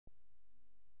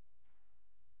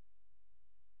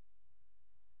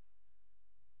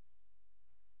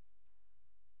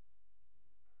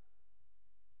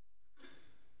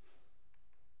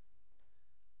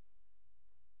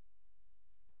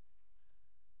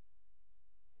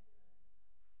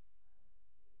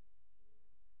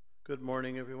Good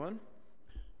morning, everyone.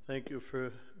 Thank you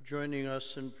for joining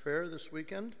us in prayer this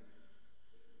weekend.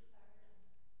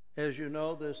 As you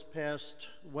know, this past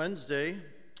Wednesday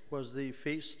was the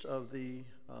feast of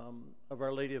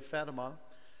Our Lady of Fatima,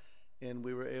 and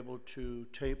we were able to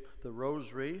tape the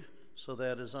rosary, so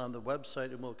that is on the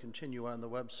website and will continue on the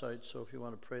website. So if you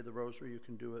want to pray the rosary, you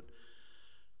can do it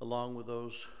along with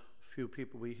those few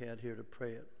people we had here to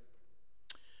pray it.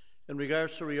 In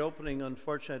regards to reopening,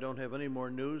 unfortunately, I don't have any more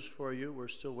news for you. We're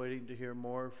still waiting to hear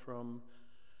more from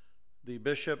the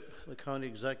bishop, the county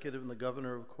executive, and the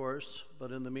governor, of course.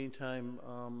 But in the meantime,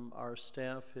 our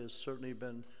staff has certainly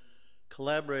been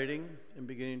collaborating and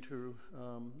beginning to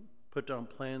put down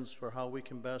plans for how we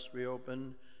can best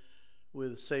reopen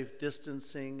with safe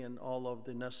distancing and all of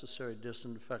the necessary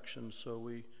disinfection. So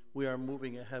we are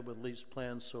moving ahead with least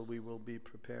plans, so we will be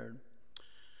prepared.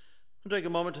 I'll take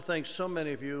a moment to thank so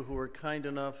many of you who were kind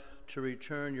enough to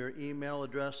return your email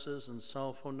addresses and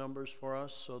cell phone numbers for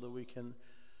us so that we can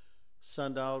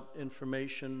send out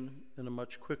information in a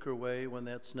much quicker way when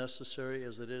that's necessary,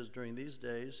 as it is during these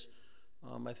days.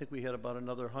 I think we had about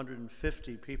another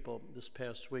 150 people this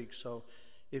past week. So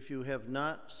if you have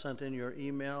not sent in your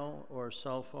email or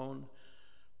cell phone,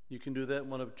 you can do that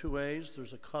one of two ways.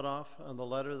 There's a cutoff on the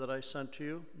letter that I sent to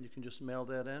you. You can just mail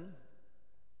that in.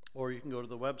 Or you can go to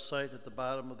the website. At the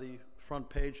bottom of the front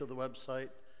page of the website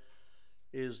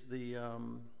is the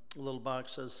little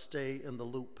box that says "Stay in the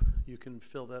Loop." You can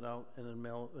fill that out and then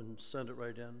mail and send it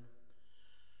right in.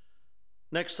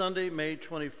 Next Sunday, May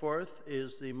 24th,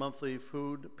 is the monthly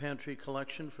food pantry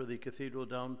collection for the Cathedral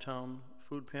Downtown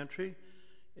Food Pantry.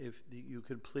 If you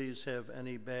could please have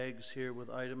any bags here with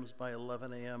items by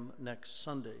 11 a.m. next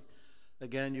Sunday.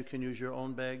 Again, you can use your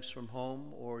own bags from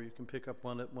home, or you can pick up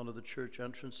one at one of the church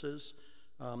entrances.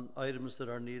 Items that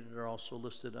are needed are also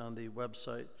listed on the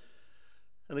website.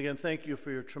 And again, thank you for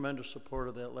your tremendous support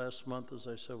of that last month. As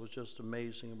I said, was just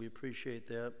amazing, and we appreciate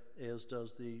that, as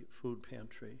does the food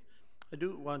pantry. I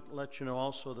do want to let you know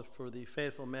also that for the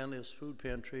Faithful Manlius Food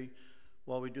Pantry,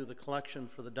 while we do the collection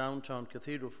for the Downtown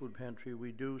Cathedral Food Pantry,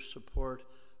 we do support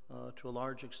to a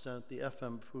large extent the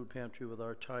FM Food Pantry with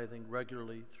our tithing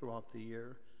regularly throughout the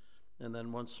year. And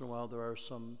then once in a while there are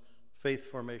some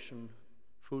faith formation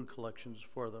food collections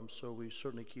for them, so we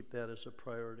certainly keep that as a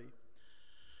priority.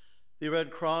 The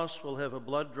Red Cross will have a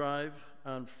blood drive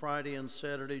on Friday and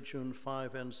Saturday, June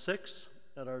 5 and 6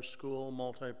 at our school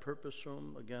multi-purpose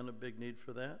room. Again, a big need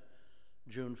for that.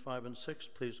 June 5 and 6,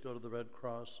 please go to the Red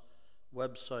Cross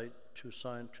website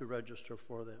to register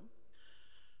for them.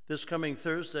 This coming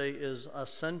Thursday is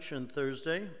Ascension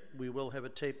Thursday. We will have a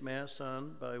tape mass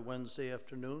on by Wednesday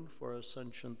afternoon for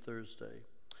Ascension Thursday.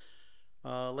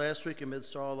 Last week,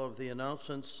 amidst all of the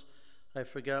announcements, I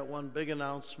forgot one big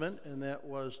announcement, and that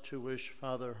was to wish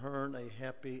Father Hearn a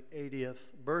happy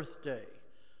 80th birthday.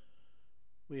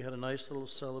 We had a nice little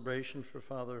celebration for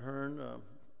Father Hearn.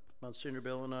 Monsignor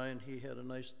Bill and I, and he had a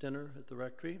nice dinner at the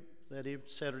rectory that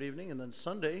Saturday evening, and then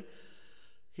Sunday,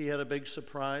 he had a big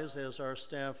surprise as our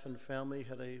staff and family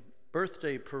had a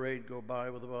birthday parade go by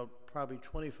with about probably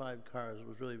 25 cars. It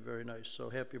was really very nice. So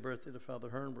happy birthday to Father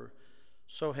Hearn. We're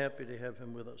so happy to have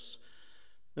him with us.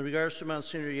 In regards to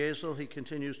Monsignor Yezel, he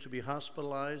continues to be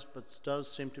hospitalized, but does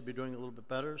seem to be doing a little bit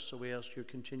better, so we ask your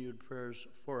continued prayers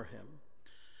for him.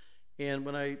 And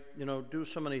when I do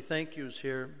so many thank yous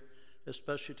here,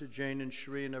 especially to Jane and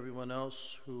Cherie and everyone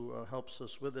else who helps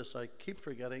us with this, I keep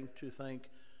forgetting to thank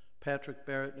Patrick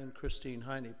Barrett and Christine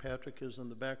Heine. Patrick is in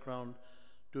the background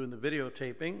doing the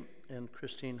videotaping, and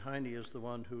Christine Heine is the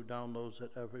one who downloads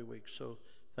it every week. So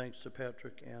thanks to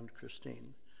Patrick and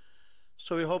Christine.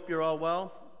 So we hope you're all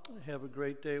well. Have a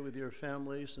great day with your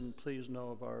families, and please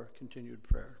know of our continued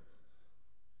prayer.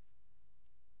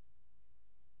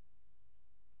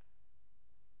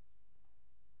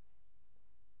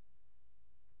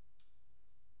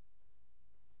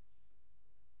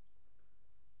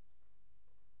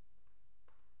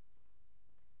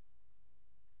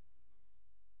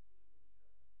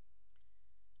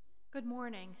 Good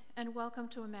morning, and welcome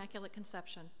to Immaculate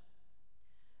Conception.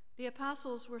 The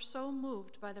apostles were so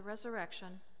moved by the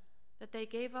resurrection that they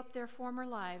gave up their former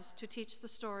lives to teach the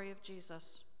story of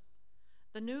Jesus.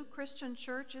 The new Christian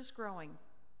church is growing.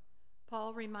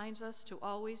 Paul reminds us to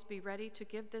always be ready to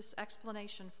give this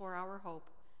explanation for our hope,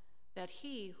 that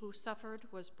he who suffered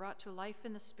was brought to life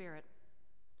in the Spirit.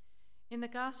 In the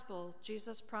gospel,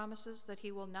 Jesus promises that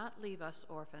he will not leave us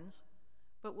orphans,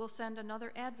 but will send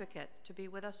another advocate to be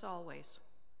with us always.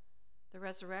 The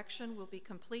resurrection will be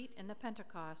complete in the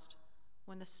Pentecost,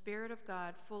 when the Spirit of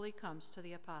God fully comes to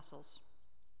the apostles.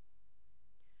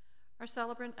 Our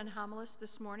celebrant and homilist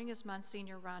this morning is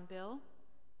Monsignor Ron Bill,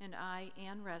 and I,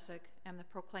 Ann Resig, am the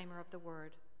proclaimer of the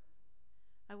word.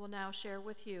 I will now share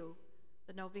with you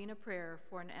the novena prayer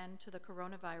for an end to the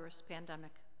coronavirus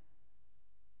pandemic.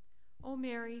 O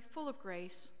Mary, full of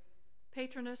grace,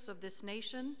 patroness of this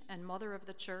nation and mother of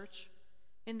the Church,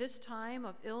 in this time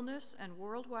of illness and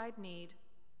worldwide need,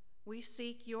 we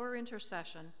seek your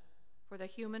intercession for the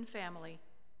human family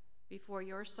before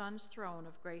your Son's throne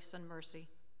of grace and mercy.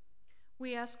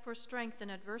 We ask for strength in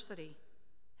adversity,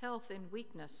 health in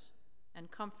weakness, and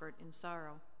comfort in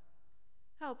sorrow.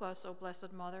 Help us, O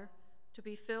Blessed Mother, to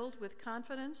be filled with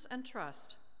confidence and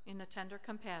trust in the tender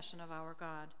compassion of our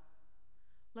God.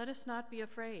 Let us not be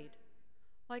afraid.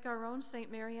 Like our own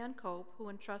St. Marianne Cope, who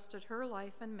entrusted her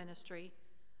life and ministry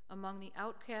among the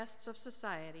outcasts of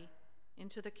society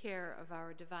into the care of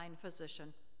our divine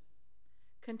physician.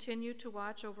 Continue to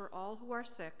watch over all who are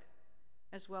sick,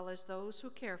 as well as those who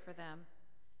care for them,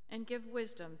 and give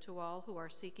wisdom to all who are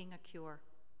seeking a cure.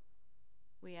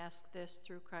 We ask this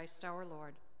through Christ our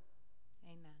Lord.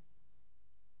 Amen.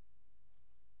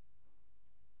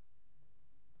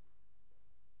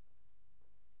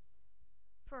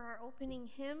 For our opening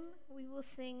hymn, we will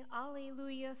sing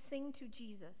Alleluia, Sing to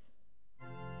Jesus.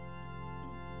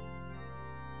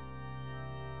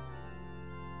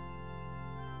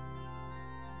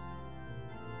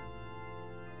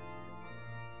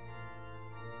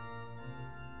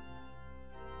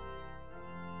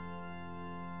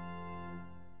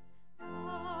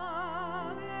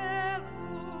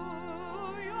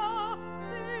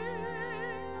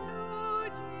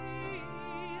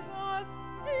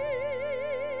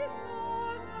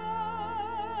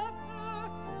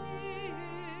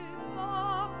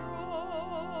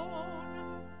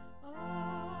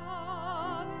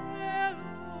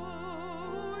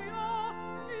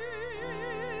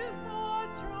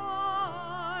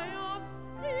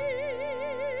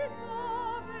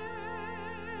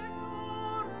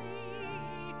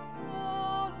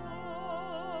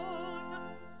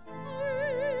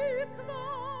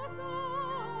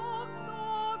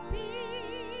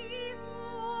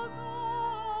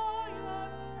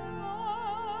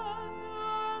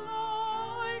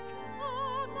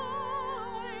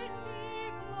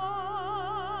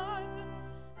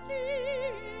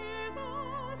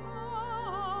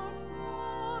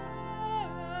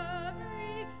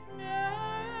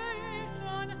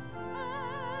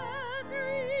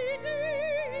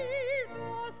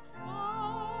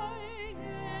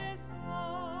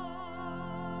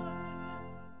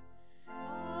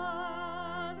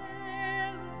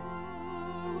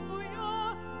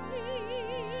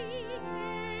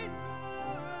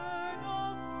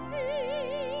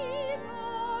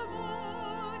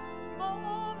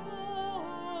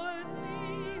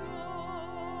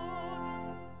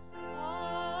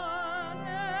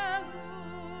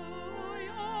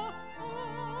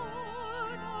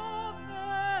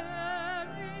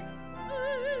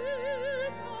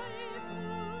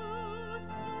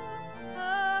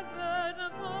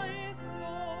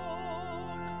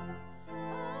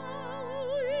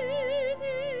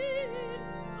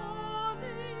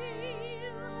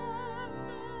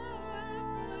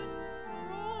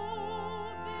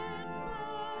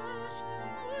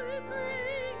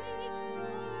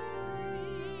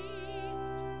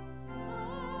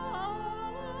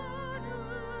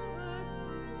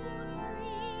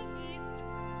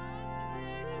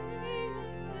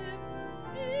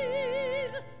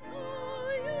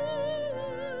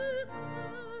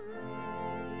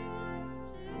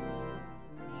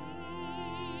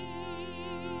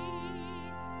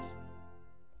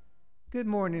 Good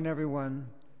morning, everyone.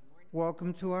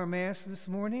 Welcome to our Mass this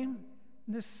morning,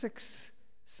 the sixth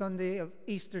Sunday of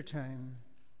Easter time.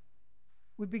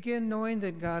 We begin knowing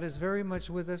that God is very much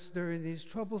with us during these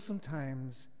troublesome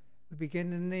times. We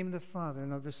begin in the name of the Father,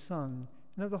 and of the Son,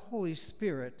 and of the Holy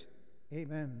Spirit.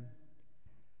 Amen.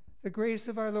 The grace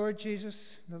of our Lord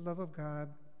Jesus, the love of God,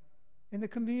 and the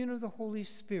communion of the Holy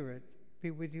Spirit be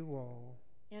with you all.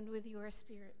 And with your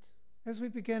spirit. As we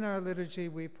begin our liturgy,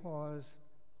 we pause,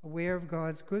 aware of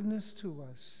God's goodness to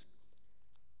us.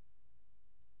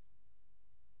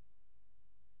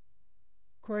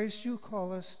 Christ, you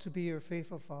call us to be your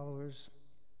faithful followers.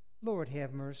 Lord,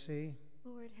 have mercy.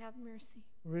 Lord, have mercy.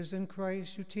 Risen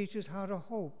Christ, you teach us how to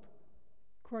hope.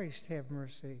 Christ, have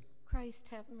mercy. Christ,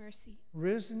 have mercy.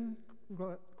 Risen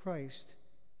Christ,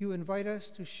 you invite us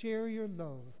to share your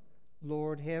love.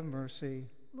 Lord, have mercy.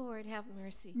 Lord, have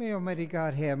mercy. May Almighty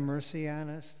God have mercy on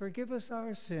us, forgive us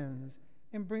our sins,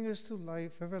 and bring us to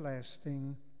life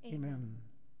everlasting. Amen.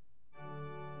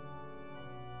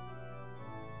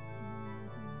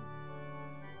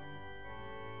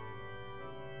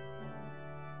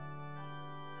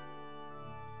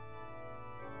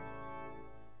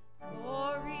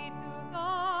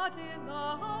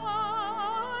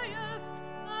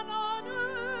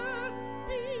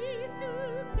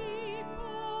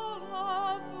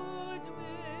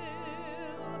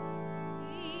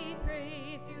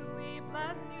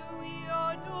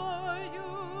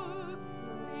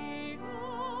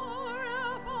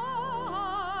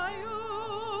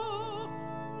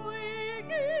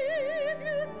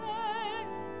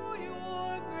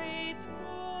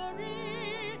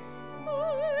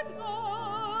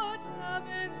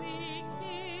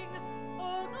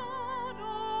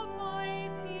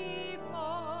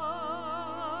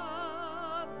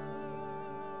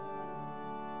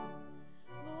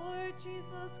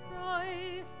 Jesus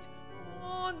Christ,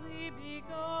 only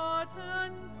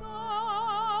begotten Son,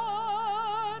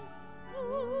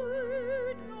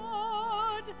 Lord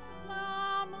God,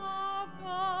 Lamb of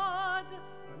God,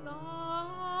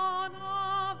 Son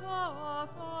of the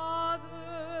Father,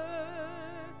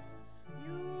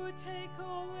 you take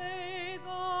away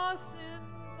the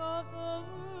sins of the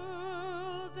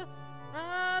world.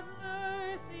 Have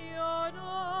mercy on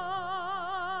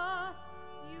us.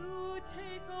 You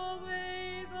take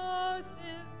away the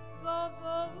sins of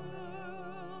the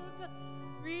world.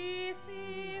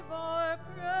 Receive our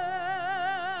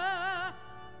prayer.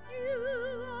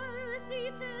 You are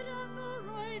seated at the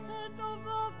right hand of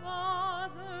the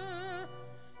Father.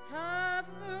 Have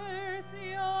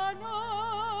mercy on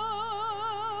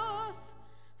us.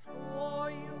 For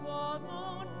you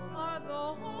alone are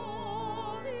the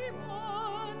Holy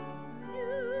One.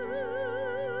 You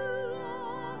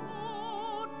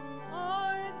alone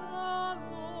are the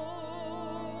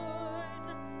Lord.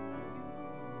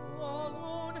 You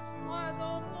alone are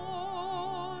the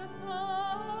Most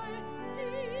High,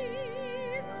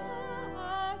 Jesus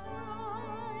Christ,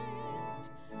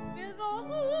 with the Holy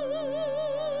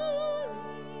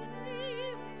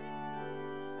Spirit,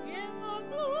 in the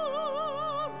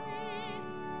glory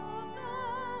of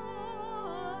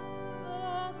God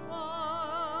the Father.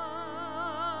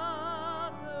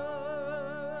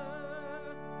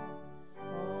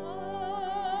 Amen.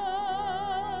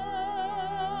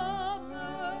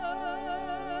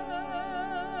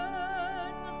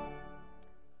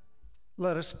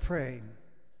 Let us pray.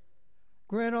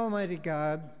 Grant, Almighty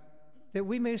God, that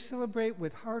we may celebrate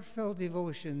with heartfelt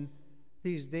devotion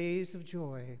these days of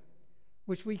joy,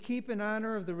 which we keep in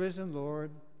honor of the risen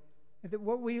Lord, and that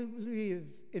what we live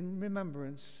in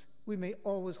remembrance we may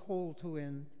always hold to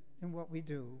in what we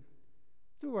do.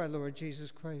 Through our Lord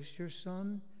Jesus Christ, your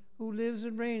Son, who lives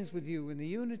and reigns with you in the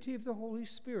unity of the Holy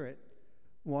Spirit,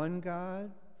 one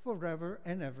God, forever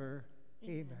and ever.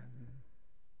 Amen.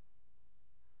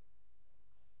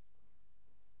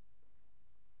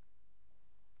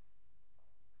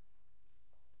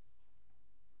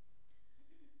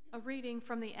 A reading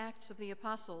from the Acts of the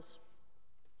Apostles.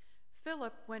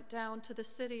 Philip went down to the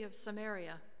city of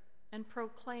Samaria and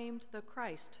proclaimed the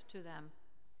Christ to them.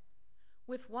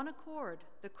 With one accord,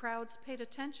 the crowds paid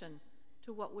attention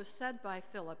to what was said by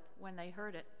Philip when they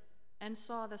heard it and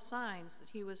saw the signs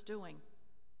that he was doing.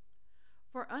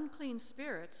 For unclean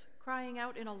spirits, crying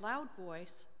out in a loud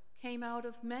voice, came out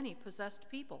of many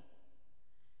possessed people,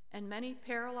 and many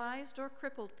paralyzed or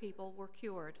crippled people were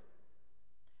cured.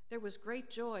 There was great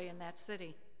joy in that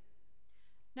city.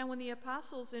 Now when the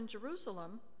apostles in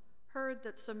Jerusalem heard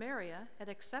that Samaria had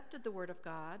accepted the word of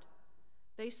God,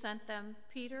 they sent them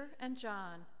Peter and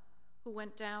John, who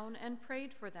went down and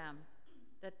prayed for them,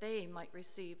 that they might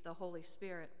receive the Holy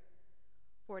Spirit,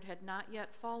 for it had not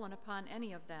yet fallen upon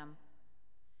any of them.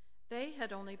 They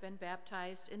had only been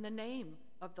baptized in the name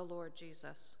of the Lord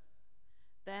Jesus.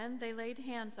 Then they laid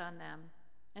hands on them,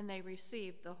 and they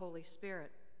received the Holy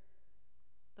Spirit.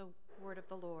 The word of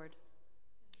the Lord.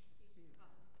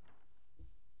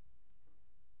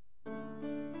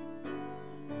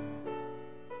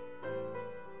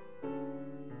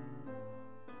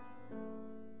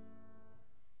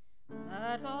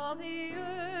 Let all the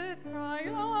earth cry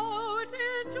out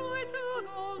in joy to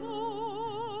the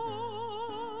Lord.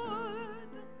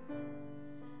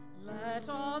 Let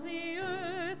all the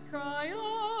earth cry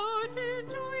out in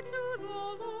joy to the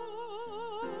Lord.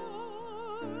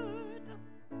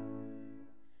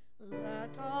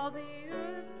 Let all the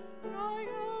earth cry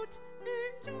out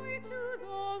in joy to the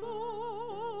Lord.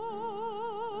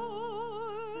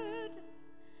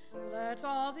 Let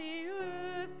all the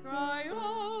earth cry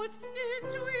out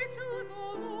in joy to the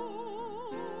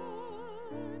Lord.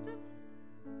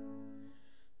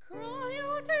 Cry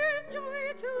out in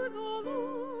joy to the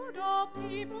Lord, all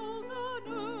peoples on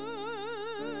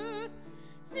earth.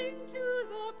 Sing to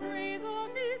the praise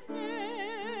of his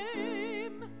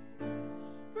name.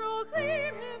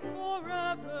 Proclaim him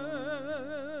forever.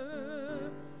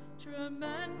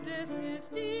 Tremendous his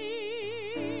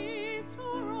deeds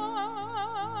for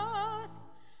us.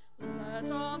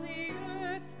 Let all the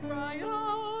earth cry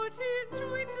out in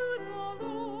joy to the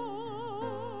Lord.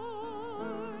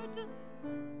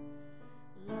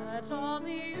 Let all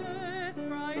the earth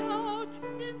cry out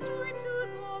in joy to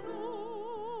the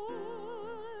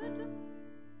Lord.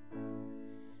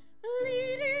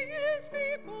 Leading his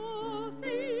people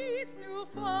safe through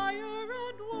fire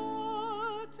and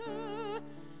water,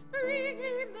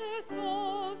 bringing their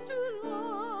souls to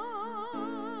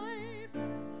life.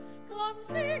 Come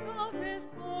sing of his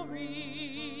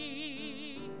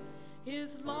glory,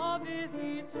 His love is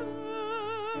eternal.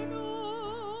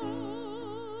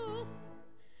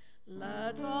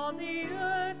 Let all the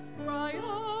earth cry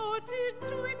out in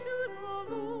joy to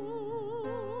the Lord.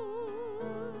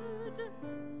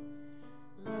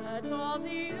 Let all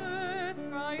the earth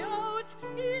cry out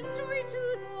in joy to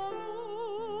the Lord.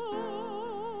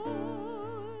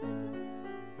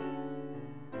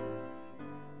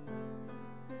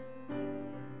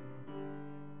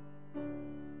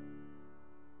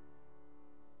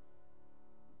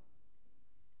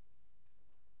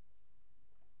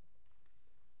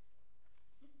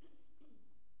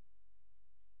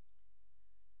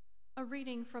 A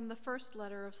reading from the first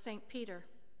letter of St. Peter.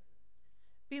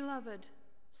 Beloved,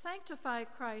 sanctify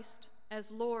Christ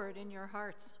as Lord in your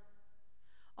hearts.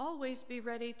 Always be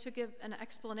ready to give an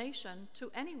explanation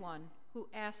to anyone who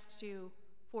asks you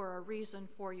for a reason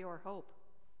for your hope.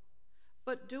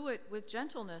 But do it with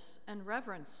gentleness and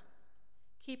reverence,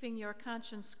 keeping your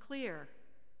conscience clear,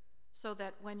 so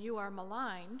that when you are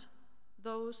maligned,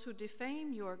 those who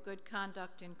defame your good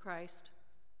conduct in Christ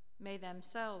may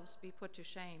themselves be put to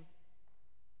shame.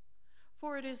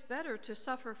 For it is better to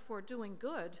suffer for doing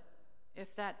good,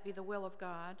 if that be the will of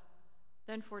God,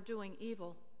 than for doing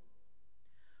evil.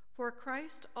 For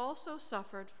Christ also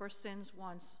suffered for sins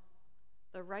once,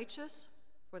 the righteous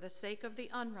for the sake of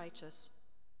the unrighteous,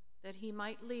 that he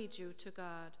might lead you to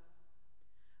God.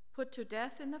 Put to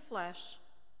death in the flesh,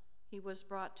 he was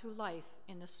brought to life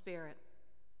in the Spirit.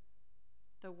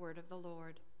 The word of the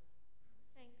Lord.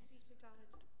 Thanks be to God.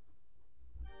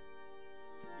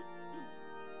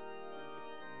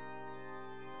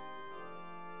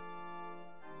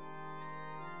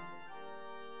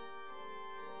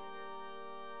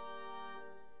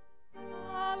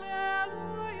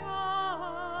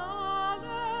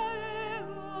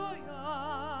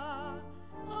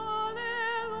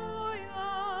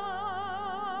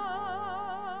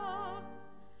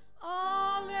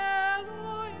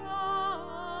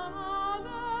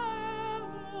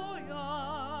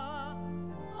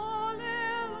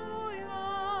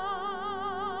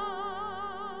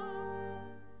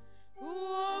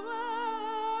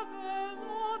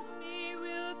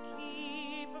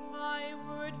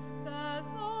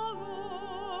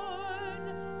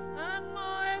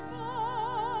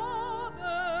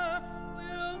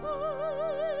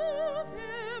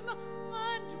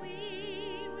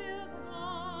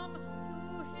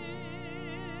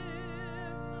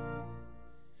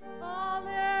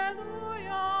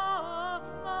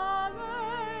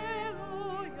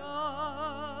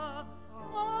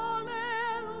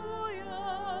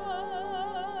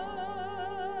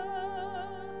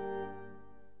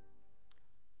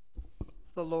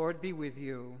 The Lord be with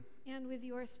you. And with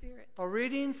your spirit. A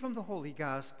reading from the Holy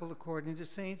Gospel according to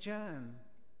St. John.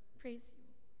 Praise you.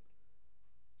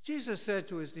 Jesus said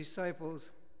to his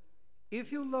disciples,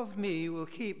 "If you love me, you will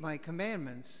keep my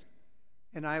commandments,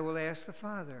 and I will ask the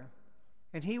Father,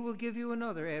 and he will give you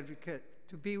another advocate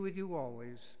to be with you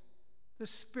always, the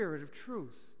Spirit of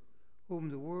truth, whom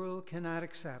the world cannot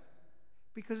accept,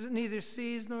 because it neither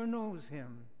sees nor knows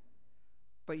him.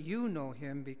 But you know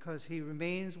him because he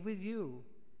remains with you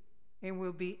and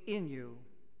will be in you.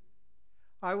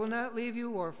 I will not leave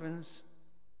you orphans.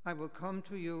 I will come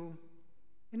to you,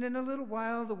 and in a little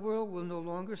while the world will no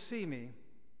longer see me,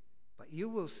 but you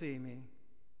will see me,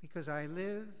 because I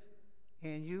live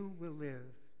and you will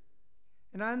live.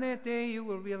 And on that day you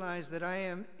will realize that I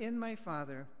am in my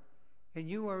Father, and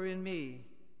you are in me,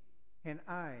 and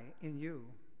I in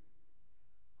you.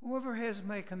 Whoever has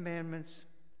my commandments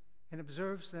and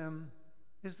observes them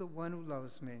is the one who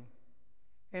loves me.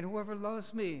 And whoever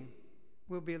loves me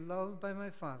will be loved by my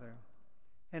Father,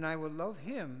 and I will love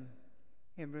him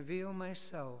and reveal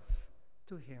myself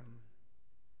to him."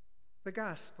 The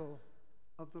Gospel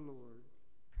of the Lord.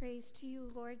 Praise to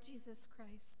you, Lord Jesus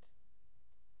Christ.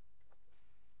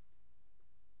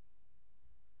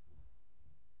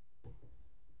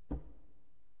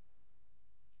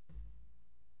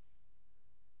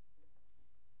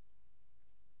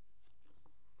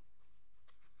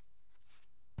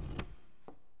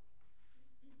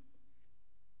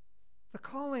 The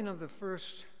calling of the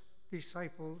first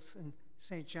disciples in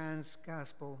St. John's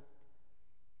Gospel,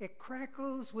 it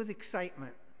crackles with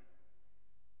excitement.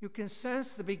 You can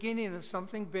sense the beginning of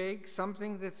something big,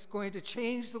 something that's going to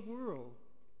change the world,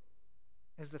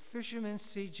 as the fishermen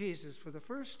see Jesus for the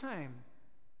first time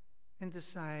and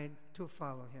decide to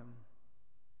follow him.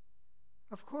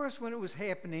 Of course, when it was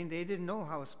happening, they didn't know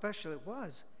how special it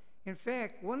was. In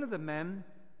fact, one of the men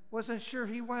wasn't sure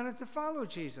he wanted to follow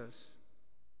Jesus.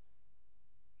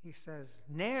 He says,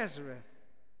 "Nazareth,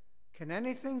 can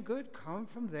anything good come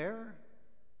from there?"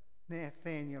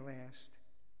 Nathanael asked.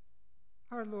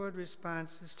 Our Lord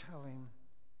response is telling.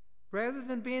 Rather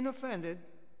than being offended,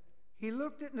 he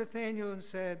looked at Nathanael and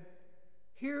said,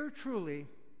 Here truly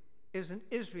is an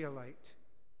Israelite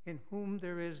in whom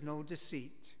there is no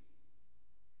deceit.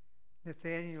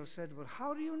 Nathanael said, Well,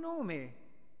 how do you know me?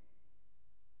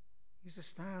 He's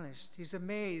astonished, he's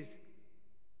amazed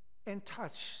and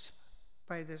touched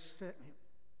by this statement.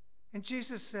 And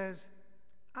Jesus says,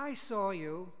 I saw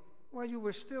you while you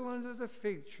were still under the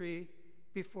fig tree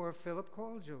before Philip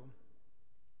called you.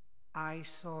 I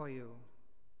saw you.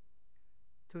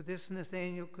 To this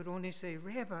Nathanael could only say,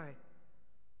 Rabbi,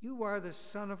 you are the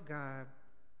Son of God.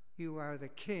 You are the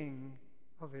King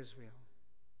of Israel.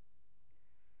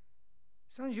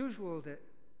 It's unusual that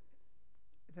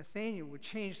Nathanael would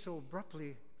change so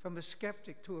abruptly from a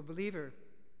skeptic to a believer.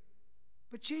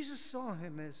 But Jesus saw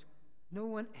him as no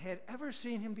one had ever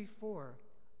seen him before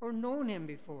or known him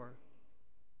before.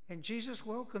 And Jesus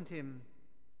welcomed him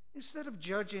instead of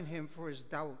judging him for his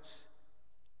doubts.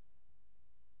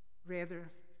 Rather,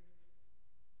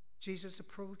 Jesus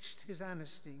approached his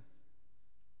honesty.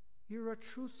 You're a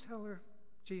truth teller,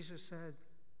 Jesus said.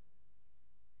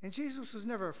 And Jesus was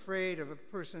never afraid of a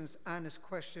person's honest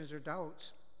questions or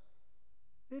doubts.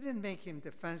 They didn't make him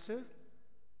defensive.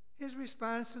 His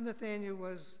response to Nathanael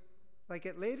was, like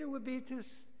it later would be to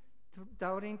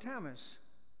doubting Thomas.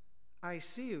 I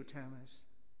see you, Thomas.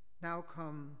 Now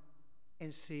come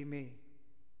and see me.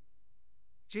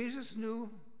 Jesus knew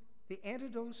the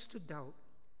antidote to doubt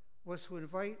was to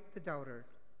invite the doubter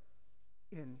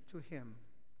into him.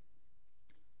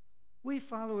 We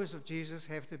followers of Jesus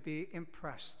have to be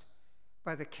impressed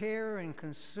by the care and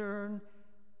concern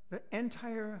the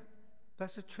entire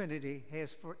Blessed Trinity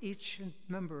has for each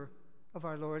member of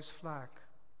our Lord's flock.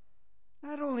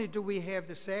 Not only do we have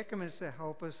the sacraments that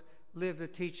help us live the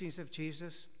teachings of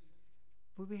Jesus,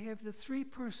 but we have the three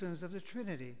persons of the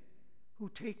Trinity who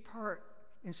take part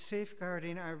in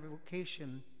safeguarding our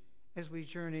vocation as we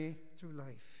journey through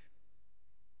life.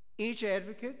 Each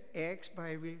advocate acts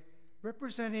by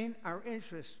representing our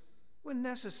interests when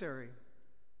necessary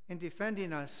and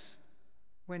defending us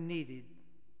when needed.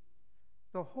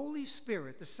 The Holy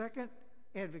Spirit, the second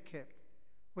advocate,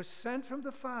 was sent from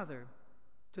the Father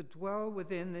to dwell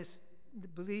within the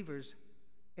believers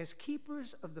as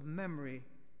keepers of the memory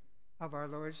of our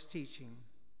Lord's teaching.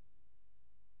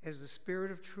 As the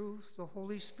Spirit of truth, the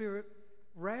Holy Spirit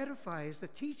ratifies the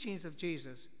teachings of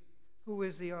Jesus, who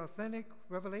is the authentic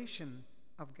revelation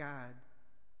of God,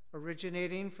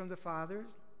 originating from the Father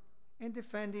and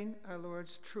defending our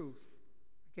Lord's truth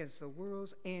against the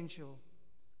world's angel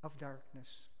of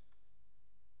darkness.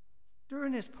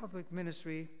 During his public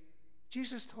ministry,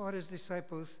 Jesus taught his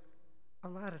disciples a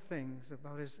lot of things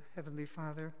about his heavenly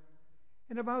Father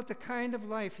and about the kind of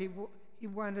life he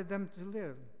wanted them to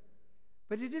live.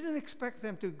 But he didn't expect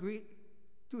them to agree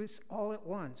to it all at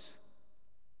once,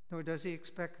 nor does he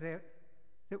expect that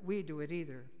we do it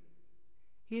either.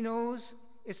 He knows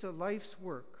it's a life's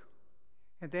work,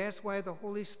 and that's why the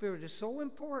Holy Spirit is so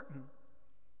important.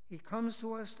 He comes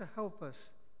to us to help us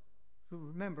to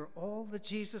remember all that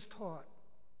Jesus taught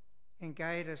and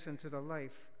guide us into the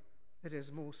life that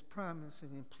is most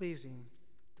promising and pleasing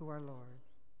to our Lord.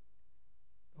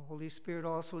 The Holy Spirit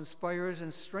also inspires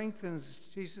and strengthens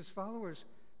Jesus' followers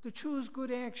to choose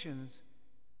good actions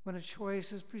when a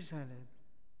choice is presented.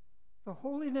 The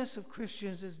holiness of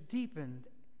Christians is deepened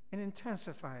and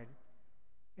intensified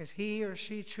as he or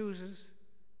she chooses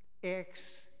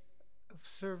acts of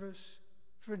service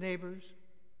for neighbors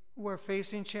who are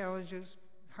facing challenges,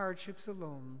 hardships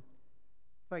alone,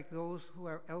 like those who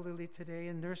are elderly today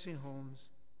in nursing homes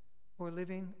or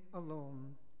living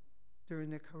alone during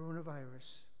the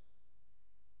coronavirus.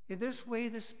 In this way,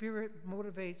 the Spirit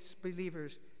motivates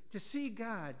believers to see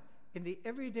God in the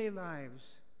everyday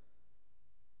lives.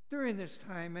 During this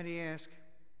time, many ask,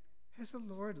 has the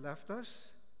Lord left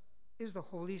us? Is the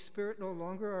Holy Spirit no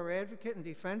longer our advocate and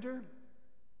defender?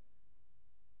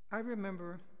 I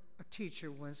remember a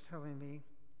teacher once telling me,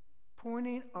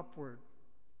 pointing upward,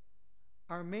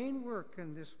 our main work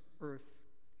in this earth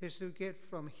is to get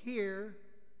from here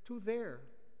to there,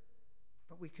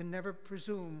 but we can never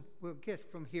presume we'll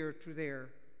get from here to there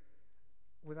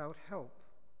without help.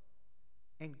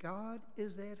 And God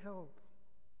is that help.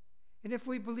 And if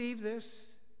we believe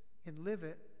this and live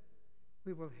it,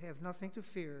 we will have nothing to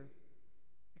fear,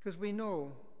 because we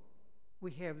know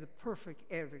we have the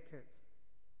perfect advocate,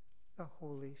 the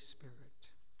Holy Spirit.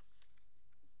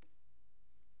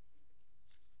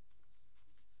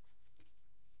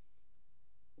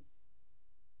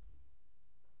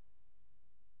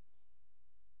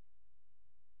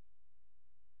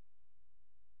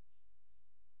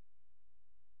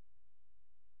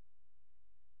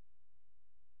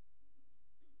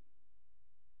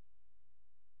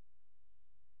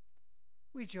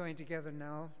 We join together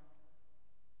now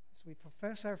as we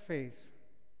profess our faith.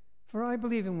 For I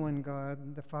believe in one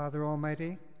God, the Father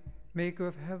Almighty, maker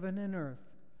of heaven and earth,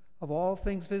 of all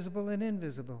things visible and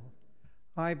invisible.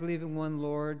 I believe in one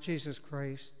Lord, Jesus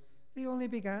Christ, the only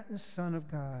begotten Son of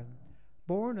God,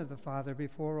 born of the Father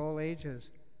before all ages,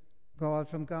 God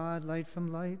from God, light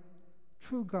from light,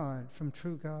 true God from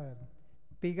true God,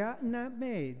 begotten, not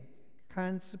made,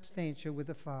 consubstantial with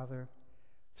the Father.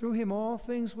 Through him all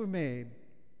things were made.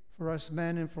 For us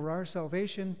men and for our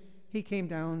salvation, he came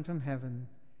down from heaven.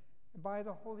 And by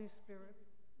the Holy Spirit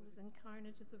Was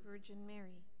incarnate of the Virgin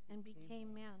Mary and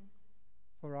became man.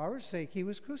 For our sake he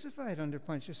was crucified under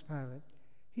Pontius Pilate.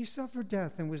 He suffered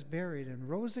death and was buried and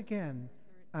rose again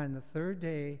on the third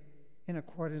day in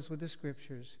accordance with the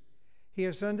Scriptures. He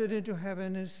ascended into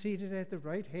heaven and is seated at the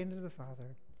right hand of the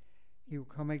Father. He will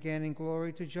come again in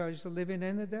glory to judge the living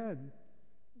and the dead,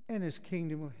 and his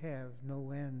kingdom will have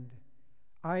no end.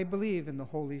 I believe in the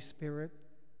Holy Spirit,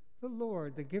 the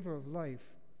Lord, the giver of life,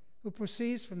 who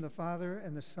proceeds from the Father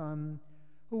and the Son,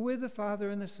 who with the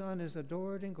Father and the Son is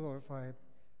adored and glorified,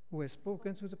 who has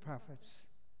spoken through the prophets.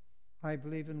 I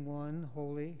believe in one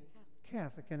holy,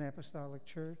 Catholic, and Apostolic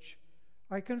Church.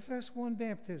 I confess one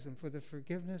baptism for the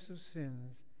forgiveness of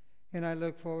sins, and I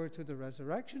look forward to the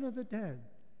resurrection of the dead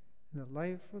and the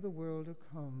life of the world to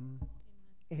come.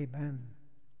 Amen.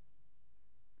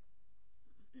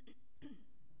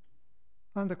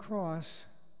 On the cross,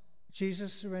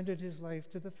 Jesus surrendered his life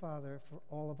to the Father for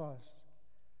all of us.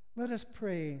 Let us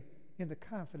pray in the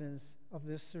confidence of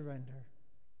this surrender.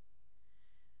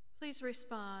 Please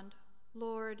respond,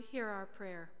 Lord, hear our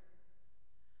prayer.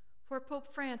 For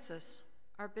Pope Francis,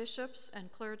 our bishops and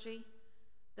clergy,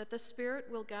 that the Spirit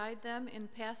will guide them in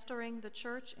pastoring the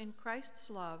Church in Christ's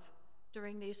love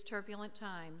during these turbulent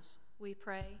times, we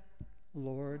pray.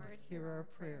 Lord, hear our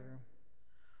prayer.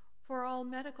 For all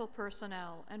medical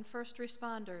personnel and first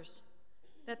responders,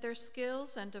 that their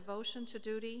skills and devotion to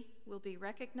duty will be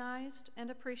recognized and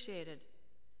appreciated,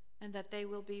 and that they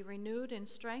will be renewed in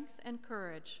strength and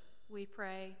courage, we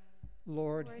pray.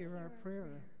 Lord, hear our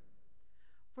prayer.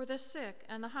 For the sick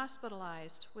and the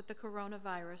hospitalized with the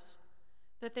coronavirus,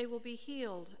 that they will be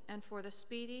healed, and for the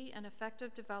speedy and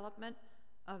effective development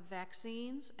of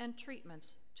vaccines and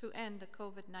treatments to end the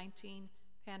COVID-19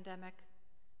 pandemic,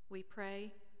 we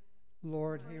pray.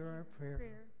 Lord, hear our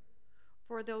prayer.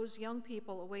 For those young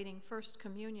people awaiting First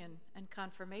Communion and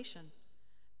confirmation,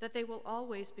 that they will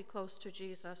always be close to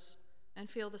Jesus and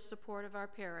feel the support of our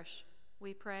parish,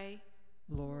 we pray.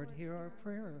 Lord, hear our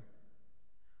prayer.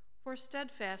 For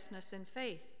steadfastness in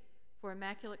faith, for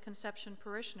Immaculate Conception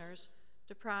parishioners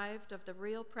deprived of the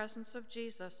real presence of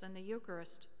Jesus in the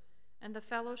Eucharist and the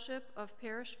fellowship of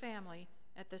parish family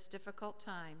at this difficult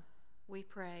time, we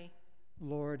pray.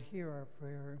 Lord, hear our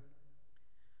prayer.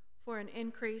 For an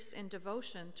increase in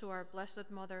devotion to our Blessed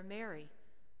Mother Mary,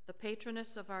 the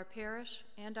patroness of our parish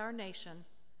and our nation,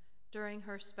 during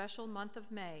her special month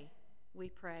of May, we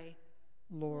pray.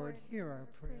 Lord, hear our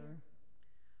prayer.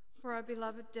 For our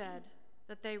beloved dead,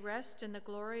 that they rest in the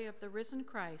glory of the risen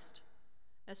Christ,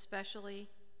 especially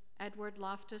Edward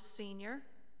Loftus Sr.,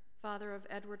 father of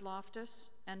Edward Loftus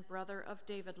and brother of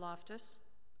David Loftus,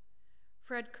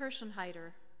 Fred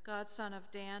Kirschenheiter, godson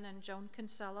of Dan and Joan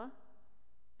Kinsella,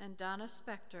 and Donna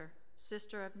Spector,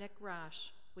 sister of Nick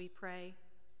Rosh, we pray.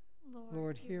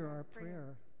 Lord, hear our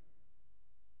prayer.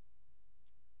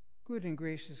 Good and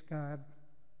gracious God,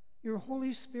 your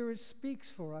Holy Spirit speaks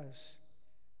for us.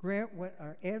 Grant what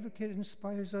our advocate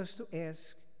inspires us to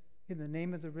ask in the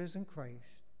name of the risen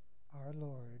Christ, our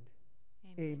Lord.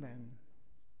 Amen.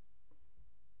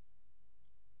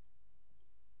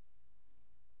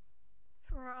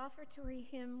 For our offertory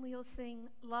hymn, we will sing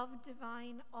Love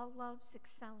Divine, All Loves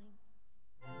Excelling.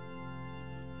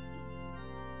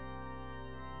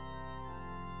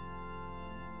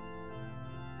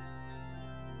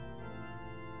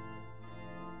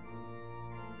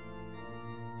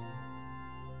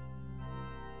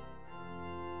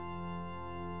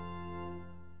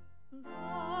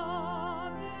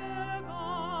 Love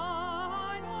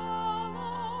divine, all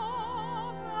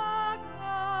loves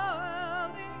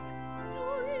excelling, do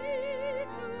ye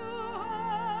to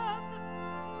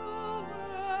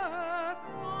earth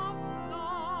come.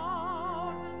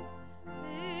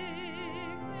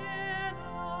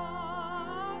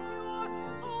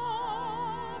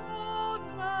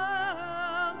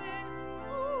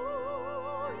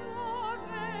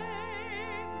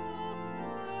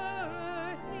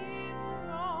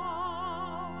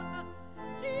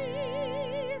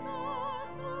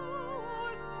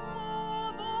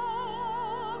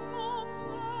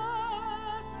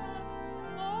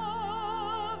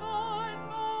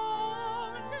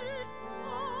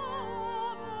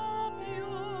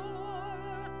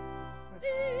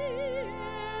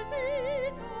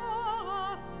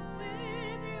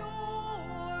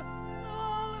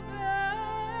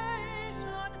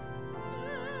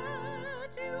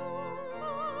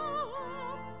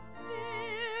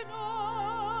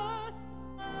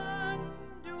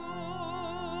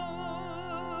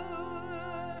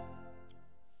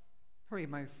 pray,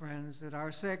 my friends, that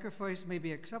our sacrifice may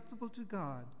be acceptable to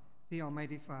God, the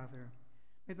Almighty Father.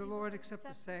 May the Lord accept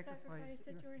the sacrifice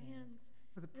at your hands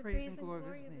for the for the praise and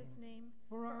glory of his name,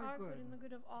 for our good and the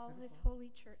good of all good of his all. holy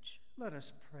church. Let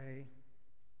us pray.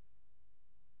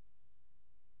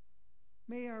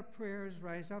 May our prayers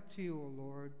rise up to you, O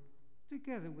Lord,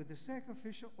 together with the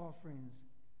sacrificial offerings,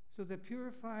 so that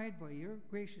purified by your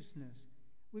graciousness,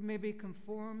 we may be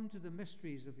conformed to the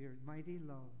mysteries of your mighty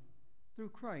love. Through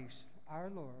Christ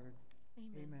our Lord.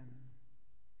 Amen. Amen.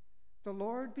 The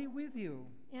Lord be with you.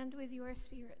 And with your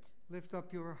spirit. Lift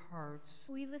up your hearts,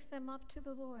 We lift them up to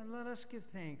the Lord. and let us give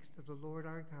thanks to the Lord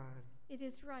our God. It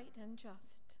is right and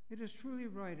just. It is truly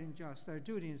right and just, our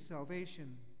duty in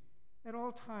salvation, at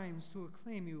all times to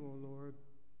acclaim you, O Lord,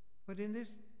 but in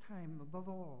this time above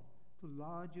all, to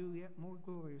laud you yet more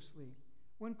gloriously,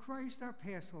 when Christ our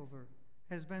Passover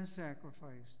has been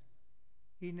sacrificed.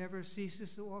 He never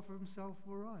ceases to offer himself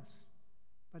for us,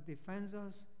 but defends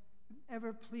us and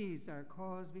ever pleads our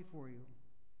cause before you.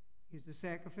 He is the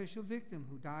sacrificial victim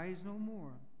who dies no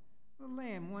more, the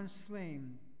Lamb once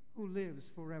slain who lives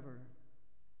forever.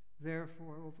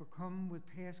 Therefore, overcome with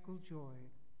paschal joy,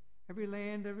 every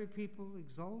land, every people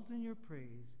exult in your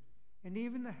praise, and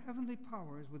even the heavenly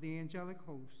powers with the angelic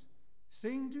hosts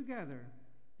sing together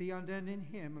the unending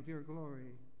hymn of your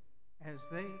glory as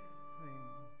they acclaim.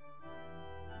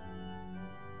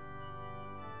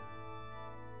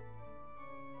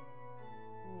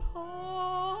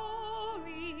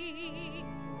 Holy,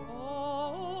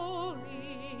 holy,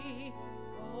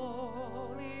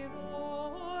 holy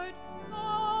Lord,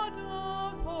 God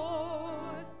of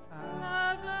hosts,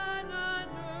 heaven and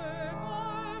earth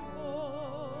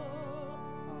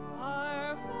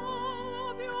are full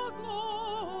of your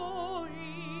glory.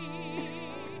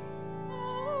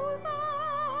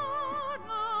 Hosanna,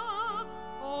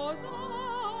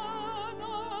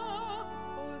 Hosanna,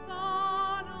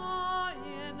 Hosanna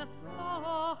in the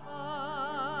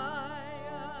highest.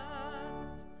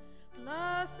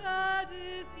 Blessed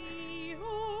is he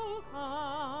who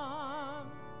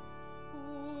comes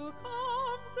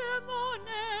in the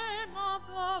name of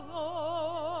the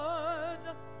Lord.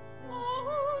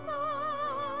 Hosanna,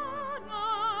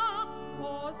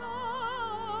 Hosanna,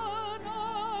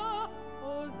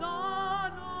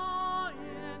 Hosanna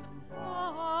in the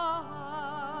highest.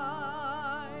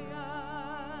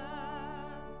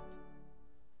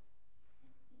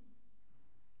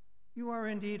 You are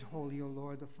indeed holy, O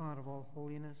Lord, the fount of all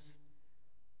holiness.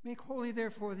 Make holy,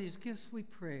 therefore, these gifts, we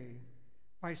pray,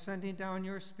 by sending down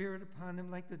your Spirit upon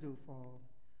them like the dewfall,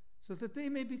 so that they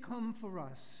may become for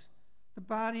us the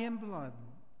body and blood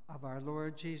of our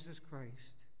Lord Jesus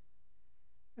Christ.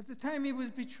 At the time he was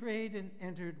betrayed and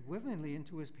entered willingly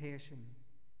into his passion,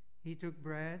 he took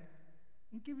bread,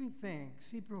 and giving thanks,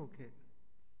 he broke it.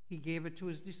 He gave it to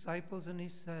his disciples, and he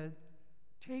said,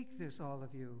 "Take this, all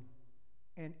of you,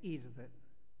 and eat of it.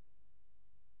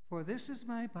 For this is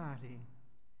my body,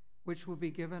 which will be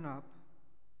given up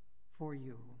for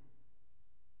you."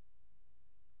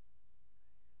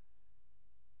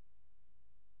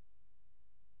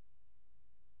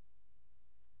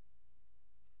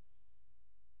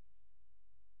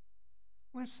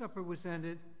 When supper was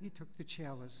ended, he took the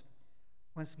chalice.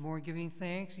 Once more giving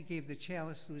thanks, he gave the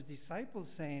chalice to his disciples,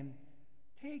 saying,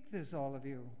 "Take this, all of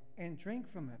you, and drink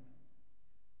from it.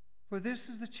 For this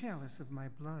is the chalice of my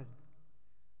blood,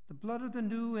 the blood of the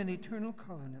new and eternal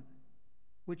covenant,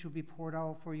 which will be poured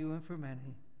out for you and for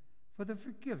many, for the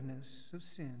forgiveness of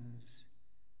sins.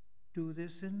 Do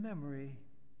this in memory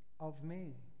of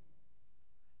me."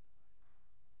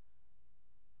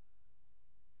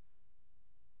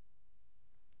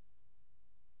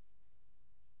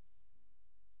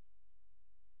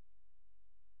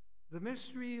 The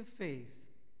mystery of faith.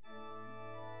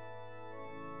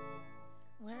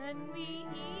 When we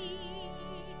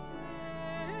eat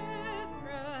this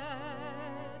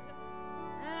bread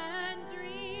and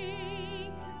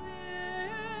drink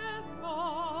this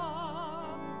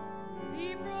cup,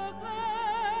 we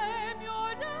proclaim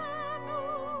your death,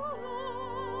 O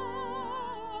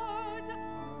Lord,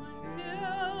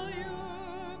 until you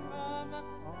come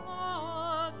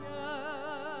again.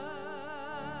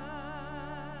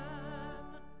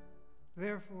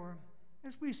 Therefore,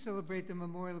 as we celebrate the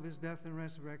memorial of his death and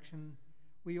resurrection,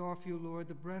 we offer you, Lord,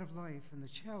 the bread of life and the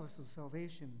chalice of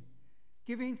salvation,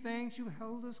 giving thanks you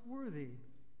held us worthy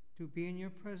to be in your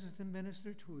presence and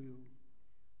minister to you.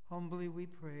 Humbly we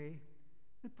pray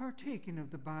that, partaking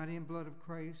of the body and blood of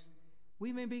Christ,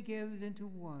 we may be gathered into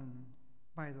one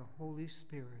by the Holy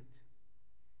Spirit.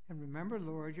 And remember,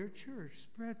 Lord, your church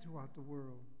spread throughout the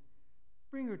world.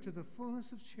 Bring her to the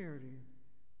fullness of charity,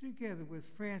 together with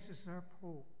Francis, our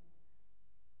Pope,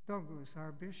 Douglas,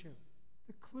 our Bishop,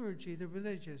 the clergy, the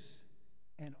religious,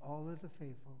 and all of the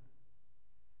faithful.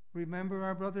 Remember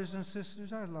our brothers and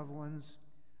sisters, our loved ones,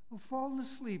 who've fallen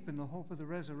asleep in the hope of the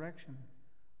resurrection,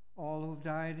 all who've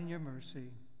died in your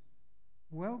mercy.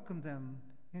 Welcome them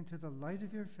into the light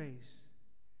of your face.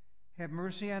 Have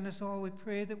mercy on us all, we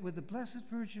pray, that with the Blessed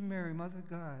Virgin Mary, Mother of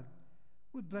God,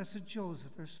 with Blessed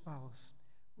Joseph, her spouse,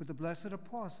 with the blessed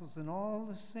apostles and all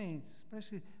the saints,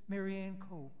 especially Mary Ann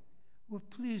Cope, who have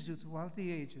pleased you throughout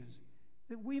the ages,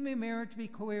 that we may merit to be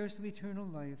co-heirs to eternal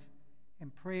life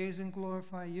and praise and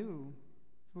glorify you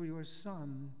through your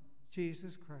Son,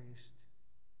 Jesus Christ.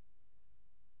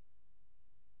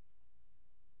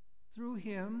 Through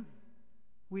him,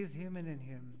 with him, and in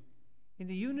him, in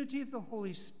the unity of the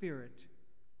Holy Spirit,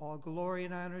 all glory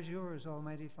and honor is yours,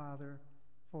 Almighty Father,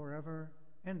 forever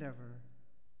and ever.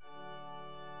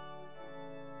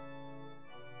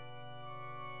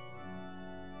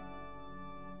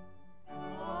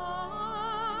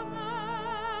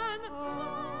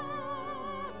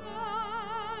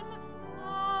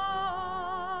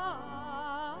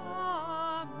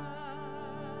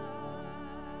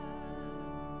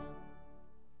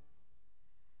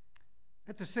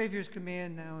 At the Savior's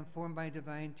command, now informed by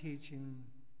divine teaching,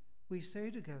 we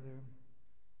say together,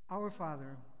 Our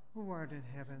Father, who art in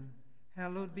heaven,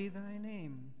 hallowed be thy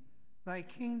name. Thy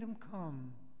kingdom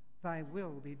come, thy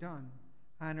will be done,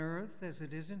 on earth as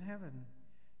it is in heaven.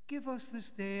 Give us this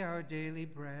day our daily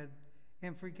bread,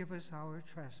 and forgive us our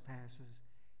trespasses,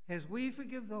 as we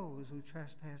forgive those who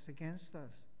trespass against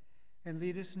us. And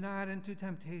lead us not into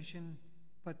temptation,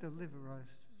 but deliver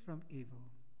us from evil.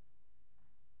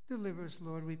 Deliver us,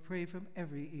 Lord, we pray, from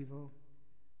every evil.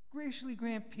 Graciously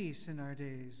grant peace in our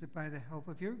days, that by the help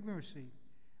of your mercy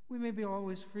we may be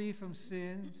always free from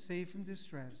sin, safe from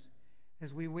distress,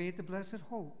 as we wait the blessed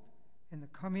hope and the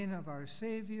coming of our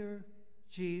Savior,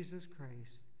 Jesus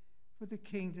Christ. For the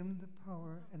kingdom, the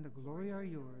power, and the glory are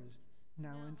yours,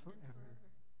 now and forever.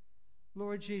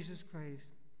 Lord Jesus Christ,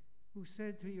 who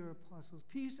said to your apostles,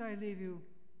 Peace I leave you,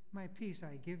 my peace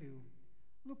I give you,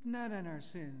 look not on our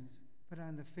sins, but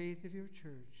on the faith of your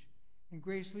church, and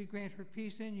graciously grant her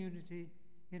peace and unity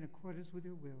in accordance with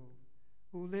your will,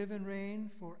 who live and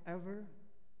reign forever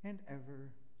and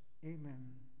ever.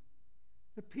 Amen.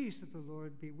 The peace of the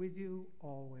Lord be with you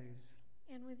always.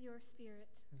 And with your spirit.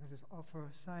 And let us offer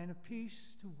a sign of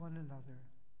peace to one another.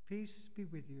 Peace be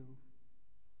with you.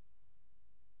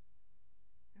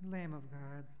 And Lamb of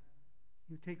God,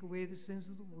 you take away the sins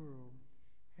of the world,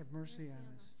 have mercy on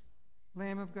us.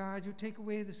 Lamb of God, you take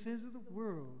away the sins of the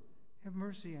world, have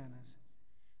mercy on us.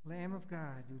 Lamb of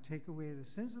God, you take away the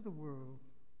sins of the world,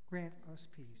 grant us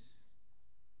peace.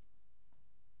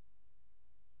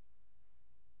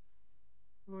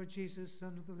 Lord Jesus,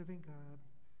 Son of the living God,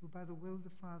 who by the will of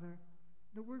the Father,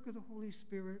 the work of the Holy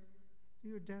Spirit,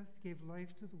 through your death gave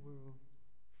life to the world,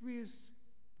 free us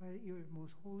by your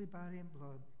most holy body and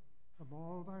blood from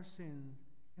all of our sins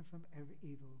and from every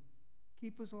evil.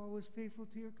 Keep us always faithful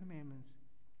to your commandments,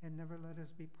 and never let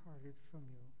us be parted from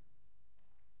you.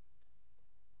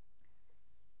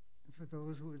 And for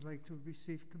those who would like to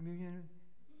receive communion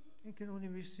and can only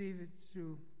receive it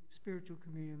through spiritual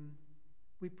communion,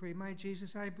 we pray, My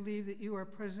Jesus, I believe that you are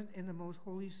present in the most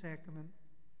holy sacrament.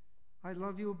 I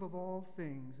love you above all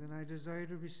things, and I desire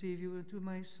to receive you into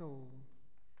my soul.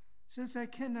 Since I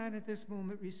cannot at this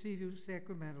moment receive you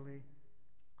sacramentally,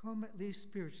 come at least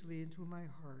spiritually into my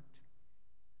heart.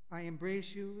 I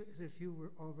embrace you as if you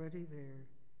were already there,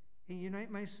 and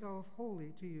unite myself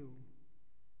wholly to you.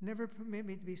 Never permit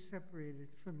me to be separated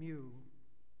from you.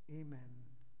 Amen.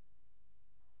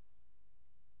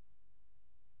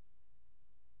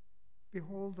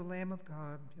 Behold the Lamb of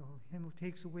God, him who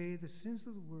takes away the sins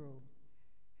of the world.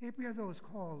 Happy are those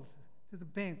called to the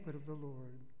banquet of the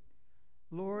Lord.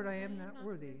 Lord, I am not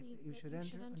worthy that you should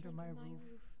enter under my roof,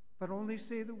 but only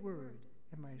say the word,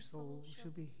 and my soul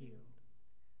shall be healed.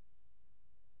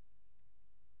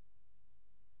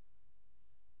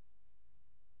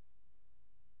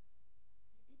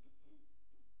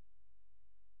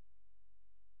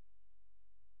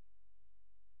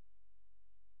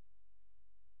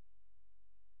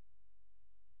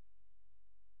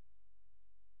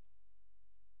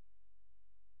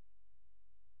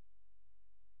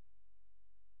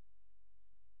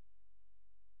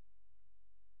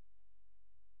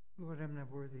 Lord, I'm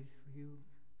not worthy for you.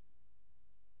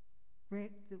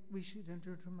 Grant that we should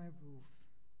enter into my roof.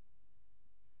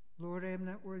 Lord, I am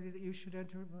not worthy that you should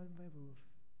enter my roof.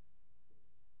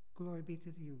 Glory be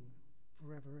to you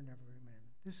forever and ever. Amen.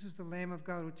 This is the Lamb of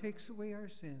God who takes away our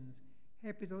sins.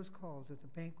 Happy those called at the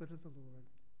banquet of the Lord.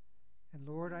 And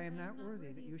Lord, I am not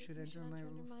worthy that you should enter my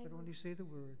roof, but only say the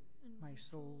word, and my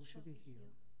soul shall be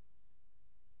healed.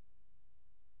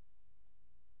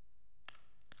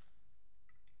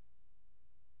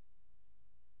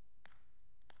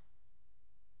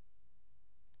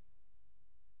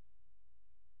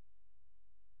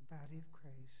 The body of Christ.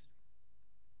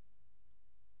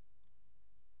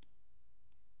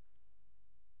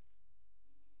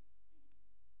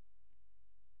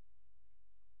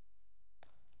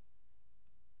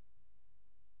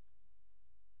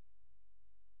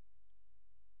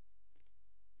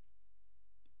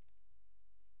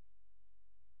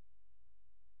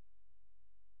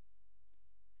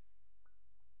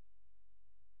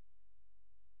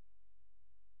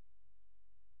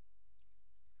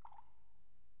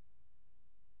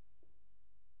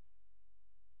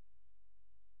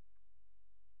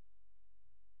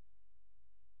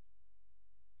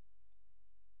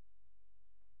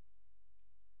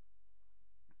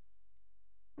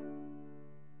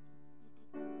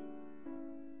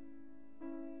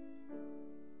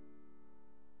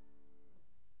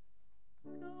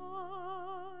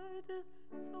 God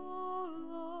so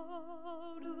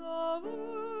loved the world.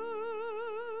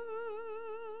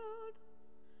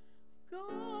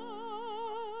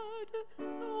 God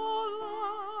so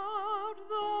loved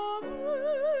the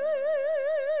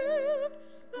world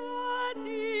that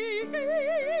he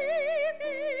gave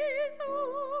his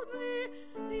only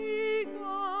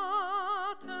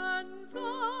begotten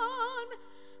Son,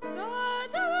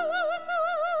 that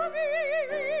whosoever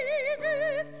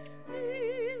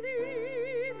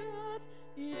believeth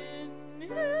in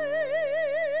him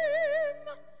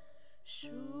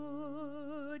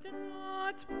should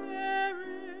not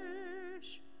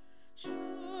perish,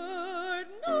 should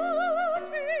not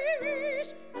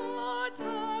perish, but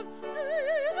have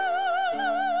everlasting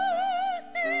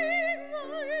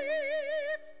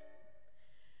life.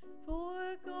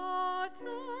 For God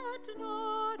sent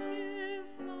not his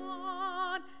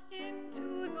Son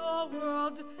into the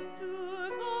world to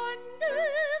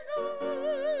condemn the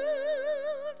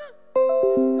world.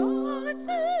 God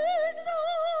sent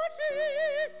not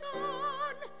his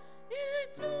Son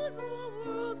into the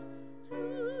world to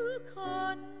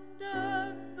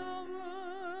condemn the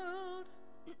world,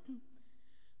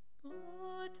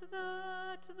 but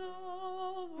that the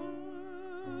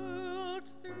world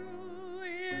through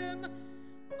him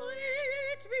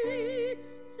might be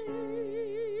saved.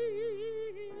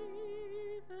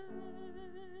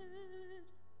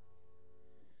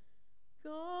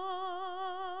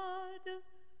 God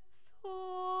so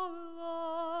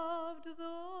loved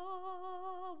the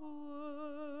world.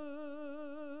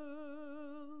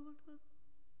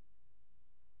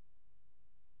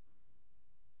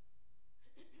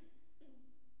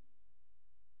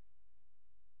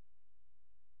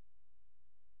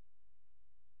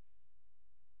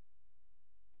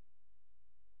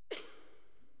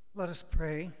 Let us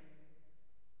pray.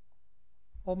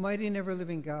 Almighty and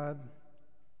ever-living God,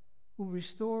 who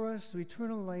restore us to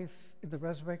eternal life in the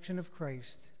resurrection of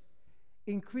Christ,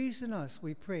 increase in us,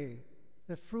 we pray,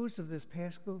 the fruits of this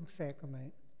Paschal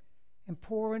sacrament, and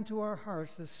pour into our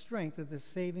hearts the strength of this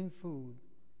saving food.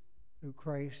 Through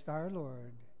Christ our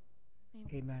Lord.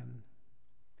 Amen.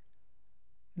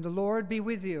 And the Lord be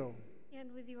with you.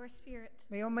 And with your spirit.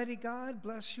 May Almighty God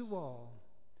bless you all,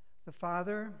 the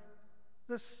Father,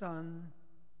 the Son,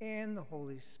 and the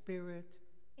Holy Spirit.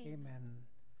 Amen.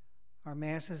 Our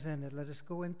Mass is ended. Let us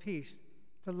go in peace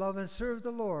to love and serve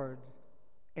the Lord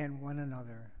and one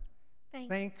another.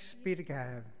 Thanks be to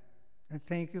God, and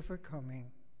thank you for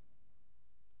coming.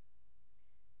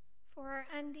 For our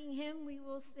ending hymn, we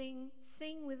will sing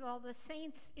with all the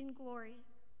saints in glory.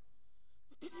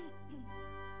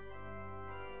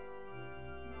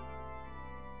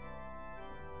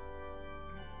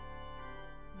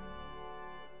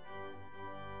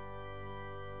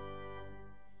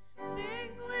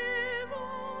 Sing with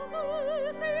all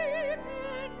the saints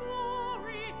in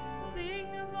glory,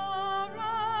 sing the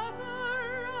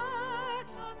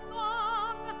resurrection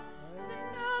song, sing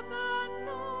death and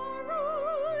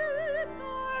sorrow, its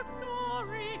dark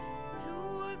story, to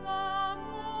the